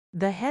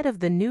The head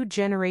of the New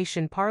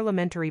Generation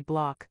Parliamentary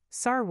Bloc,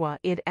 Sarwa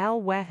Id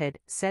al-Wahid,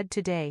 said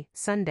today,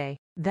 Sunday,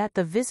 that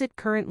the visit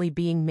currently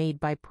being made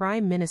by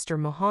Prime Minister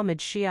Mohammed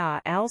Shia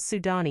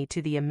al-Sudani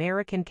to the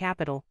American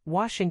capital,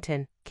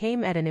 Washington,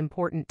 came at an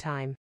important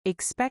time,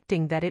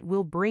 expecting that it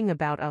will bring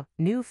about a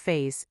new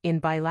phase in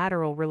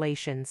bilateral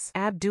relations.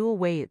 Abdul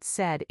Wahid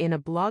said in a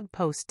blog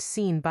post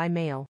seen by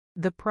Mail.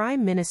 The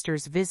Prime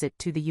Minister's visit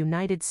to the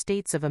United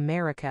States of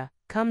America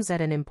comes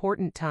at an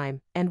important time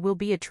and will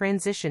be a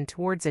transition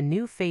towards a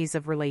new phase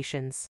of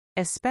relations,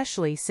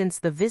 especially since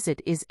the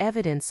visit is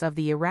evidence of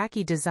the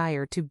Iraqi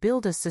desire to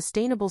build a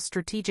sustainable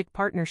strategic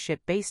partnership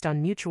based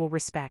on mutual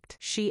respect.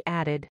 She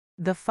added,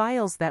 the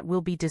files that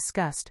will be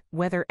discussed,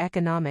 whether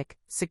economic,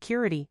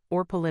 security,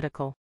 or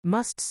political,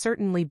 must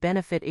certainly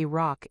benefit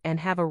Iraq and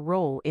have a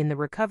role in the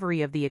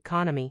recovery of the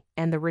economy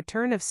and the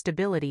return of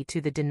stability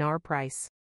to the dinar price.